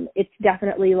 It's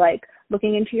definitely like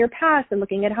looking into your past and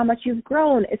looking at how much you've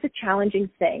grown. It's a challenging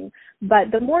thing, but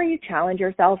the more you challenge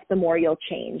yourself, the more you'll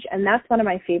change. And that's one of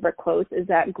my favorite quotes, is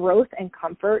that growth and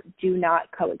comfort do not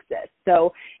coexist.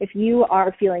 So if you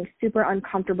are feeling super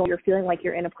uncomfortable, you're feeling like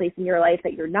you're in a place in your life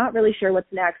that you're not really sure what's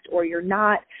next, or you're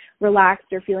not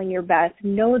relaxed or feeling your best,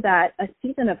 know that a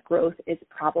season of growth is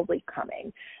probably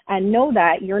coming, and know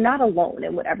that you're not alone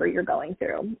in whatever you're going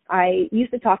through. I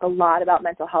used to talk a lot about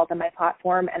mental health on my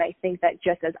platform, and I think that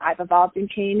just as I've evolved and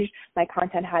changed, my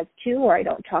content has too, or I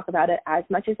don't talk about it as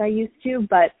much as I used to,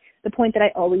 but the point that I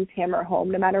always hammer home,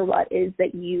 no matter what, is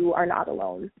that you are not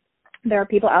alone. There are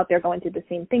people out there going through the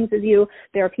same things as you.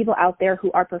 There are people out there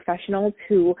who are professionals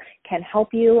who can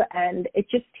help you, and it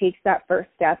just takes that first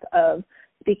step of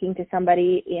speaking to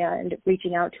somebody and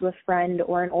reaching out to a friend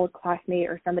or an old classmate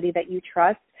or somebody that you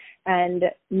trust, and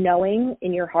knowing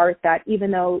in your heart that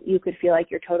even though you could feel like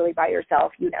you're totally by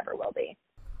yourself, you never will be.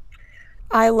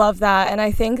 I love that. And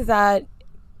I think that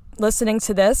listening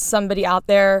to this, somebody out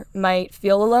there might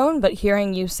feel alone, but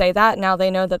hearing you say that, now they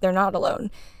know that they're not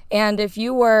alone. And if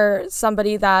you were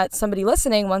somebody that somebody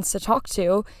listening wants to talk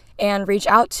to and reach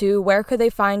out to, where could they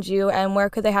find you, and where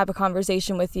could they have a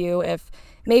conversation with you if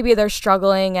maybe they're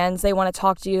struggling and they want to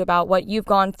talk to you about what you've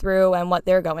gone through and what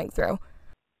they're going through?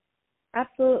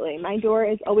 Absolutely. My door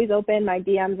is always open. My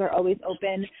DMs are always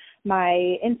open.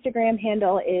 My Instagram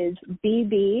handle is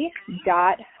bb.healthfit.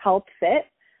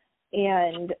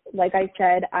 And like I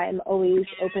said, I'm always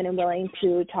open and willing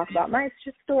to talk about my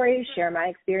stories, share my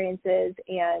experiences,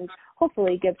 and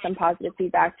hopefully give some positive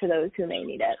feedback to those who may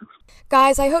need it.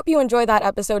 Guys, I hope you enjoyed that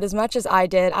episode as much as I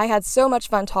did. I had so much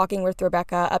fun talking with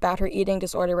Rebecca about her eating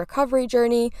disorder recovery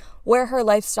journey, where her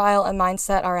lifestyle and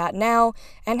mindset are at now,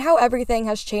 and how everything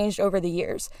has changed over the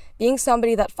years. Being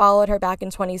somebody that followed her back in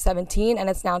 2017 and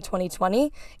it's now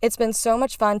 2020, it's been so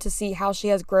much fun to see how she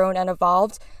has grown and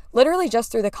evolved, literally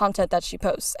just through the content that she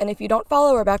posts. And if you don't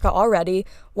follow Rebecca already,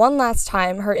 one last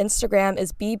time, her Instagram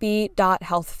is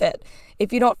bb.healthfit.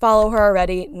 If you don't follow her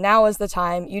already, now is the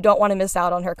time. You don't want to miss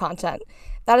out on her content.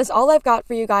 That is all I've got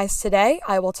for you guys today.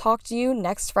 I will talk to you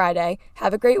next Friday.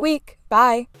 Have a great week.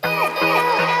 Bye.